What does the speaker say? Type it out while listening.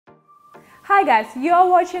Hi guys, you are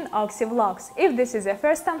watching Oksy Vlogs. If this is your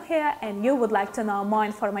first time here and you would like to know more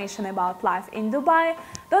information about life in Dubai,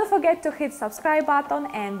 don't forget to hit subscribe button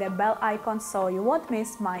and the bell icon so you won't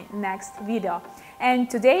miss my next video. And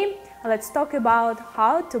today let's talk about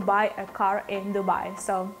how to buy a car in Dubai.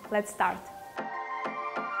 So let's start.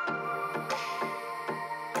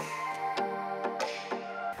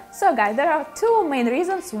 So guys, there are two main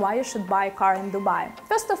reasons why you should buy a car in Dubai.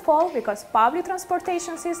 First of all, because public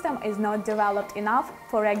transportation system is not developed enough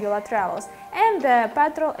for regular travels and the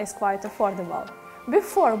petrol is quite affordable.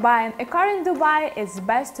 Before buying a car in Dubai, it's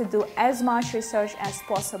best to do as much research as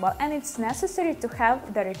possible, and it's necessary to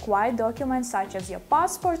have the required documents such as your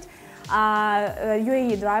passport,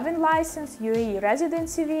 UAE driving license, UAE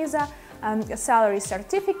residency visa, a salary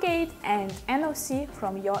certificate and NOC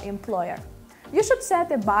from your employer. You should set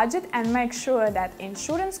a budget and make sure that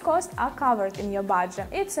insurance costs are covered in your budget.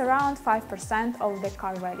 It's around 5% of the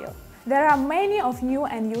car value. There are many of new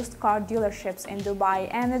and used car dealerships in Dubai,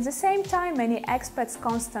 and at the same time many expats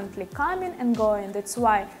constantly coming and going. That's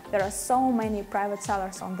why there are so many private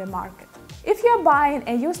sellers on the market. If you're buying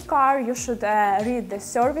a used car, you should read the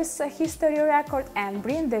service history record and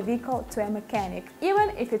bring the vehicle to a mechanic,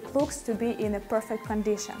 even if it looks to be in a perfect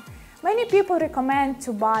condition. Many people recommend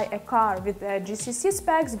to buy a car with GCC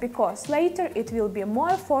specs because later it will be more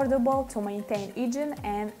affordable to maintain engine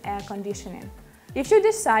and air conditioning. If you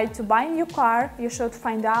decide to buy a new car, you should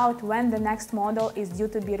find out when the next model is due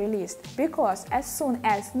to be released, because as soon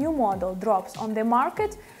as new model drops on the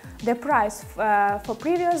market, the price for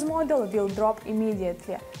previous model will drop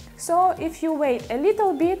immediately. So if you wait a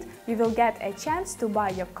little bit, you will get a chance to buy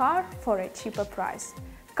your car for a cheaper price.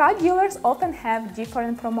 Car dealers often have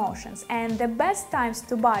different promotions, and the best times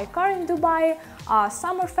to buy a car in Dubai are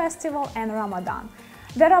Summer Festival and Ramadan.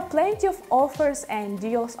 There are plenty of offers and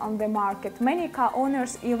deals on the market. Many car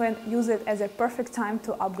owners even use it as a perfect time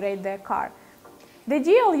to upgrade their car. The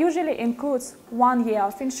deal usually includes 1 year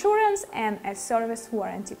of insurance and a service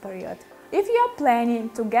warranty period. If you are planning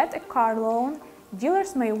to get a car loan,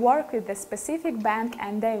 dealers may work with a specific bank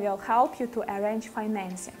and they will help you to arrange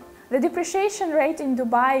financing. The depreciation rate in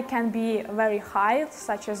Dubai can be very high,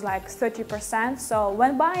 such as like 30%, so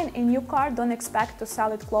when buying a new car, don't expect to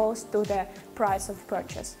sell it close to the price of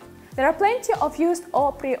purchase. There are plenty of used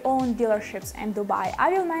or pre-owned dealerships in Dubai.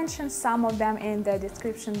 I will mention some of them in the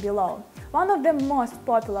description below. One of the most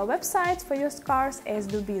popular websites for used cars is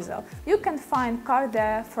Dubizzle. You can find cars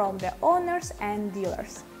there from the owners and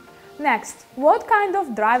dealers. Next, what kind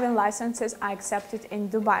of driving licenses are accepted in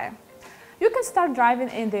Dubai? You can start driving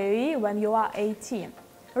in the UAE when you are 18.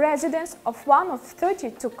 Residents of one of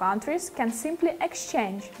 32 countries can simply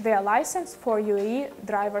exchange their license for UAE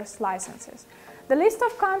driver's licenses. The list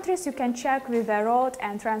of countries you can check with the Road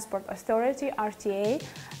and Transport Authority (RTA).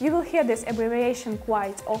 You will hear this abbreviation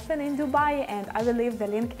quite often in Dubai, and I will leave the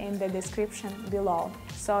link in the description below,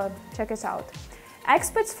 so check it out.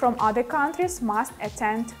 Expats from other countries must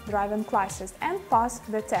attend driving classes and pass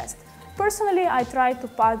the test. Personally, I tried to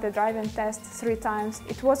pass the driving test 3 times.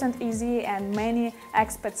 It wasn't easy, and many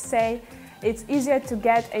expats say it's easier to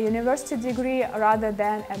get a university degree rather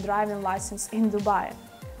than a driving license in Dubai.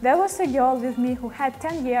 There was a girl with me who had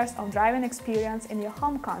 10 years of driving experience in your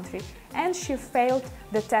home country, and she failed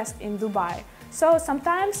the test in Dubai. So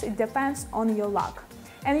sometimes it depends on your luck.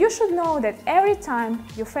 And you should know that every time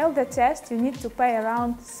you fail the test, you need to pay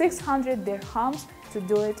around 600 dirhams to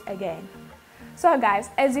do it again. So guys,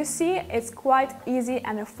 as you see, it's quite easy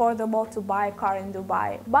and affordable to buy a car in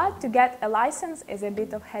Dubai, but to get a license is a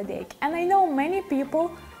bit of headache. And I know many people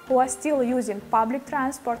who are still using public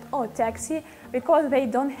transport or taxi because they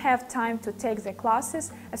don't have time to take the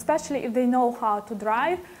classes, especially if they know how to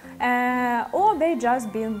drive, or they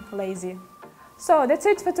just been lazy. So that's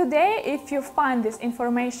it for today. If you find this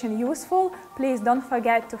information useful, please don't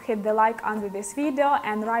forget to hit the like under this video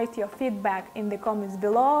and write your feedback in the comments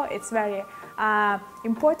below. It's very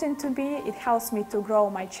important to me. It helps me to grow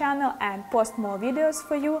my channel and post more videos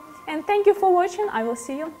for you. And thank you for watching. I will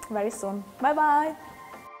see you very soon. Bye bye.